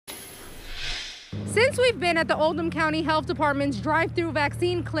Since we've been at the Oldham County Health Department's drive-through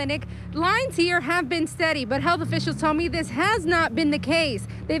vaccine clinic, lines here have been steady, but health officials tell me this has not been the case.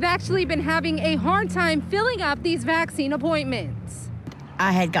 They've actually been having a hard time filling up these vaccine appointments.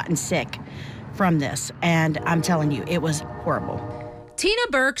 I had gotten sick from this, and I'm telling you, it was horrible. Tina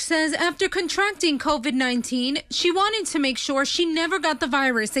Burke says after contracting COVID-19, she wanted to make sure she never got the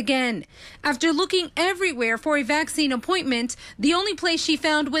virus again. After looking everywhere for a vaccine appointment, the only place she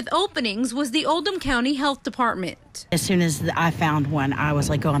found with openings was the Oldham County Health Department. As soon as I found one, I was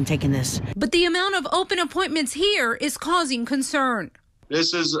like, oh, I'm taking this. But the amount of open appointments here is causing concern.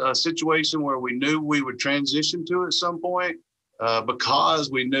 This is a situation where we knew we would transition to at some point because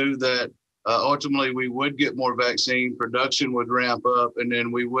we knew that ultimately we would get more vaccine, production would ramp up, and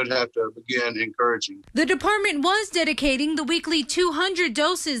then we would have to begin encouraging. The department was dedicating the weekly 200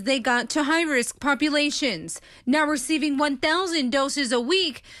 doses they got to high-risk populations. Now receiving 1,000 doses a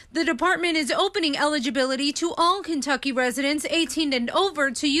week, the department is opening eligibility to all Kentucky residents 18 and over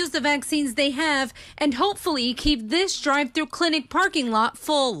to use the vaccines they have and hopefully keep this drive-through clinic parking lot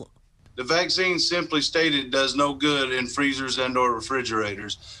full. The vaccine, simply stated, does no good in freezers and or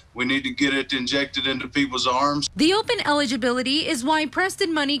refrigerators. We need to get it injected into people's arms. The open eligibility is why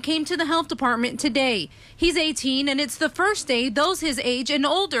Preston Money came to the health department today. He's 18 and it's the first day those his age and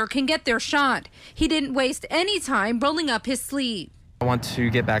older can get their shot. He didn't waste any time rolling up his sleeve. I want to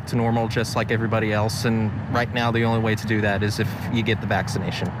get back to normal just like everybody else, and right now the only way to do that is if you get the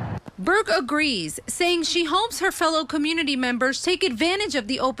vaccination. Burke agrees, saying she hopes her fellow community members take advantage of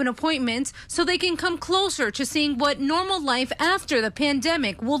the open appointments so they can come closer to seeing what normal life after the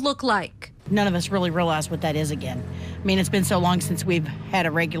pandemic will look like. None of us really realize what that is again. I mean, it's been so long since we've had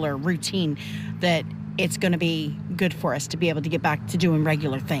a regular routine that it's going to be good for us to be able to get back to doing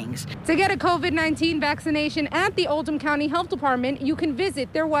regular things. To get a COVID-19 vaccination at the Oldham County Health Department, you can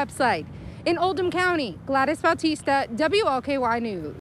visit their website. In Oldham County, Gladys Bautista, WLKY News.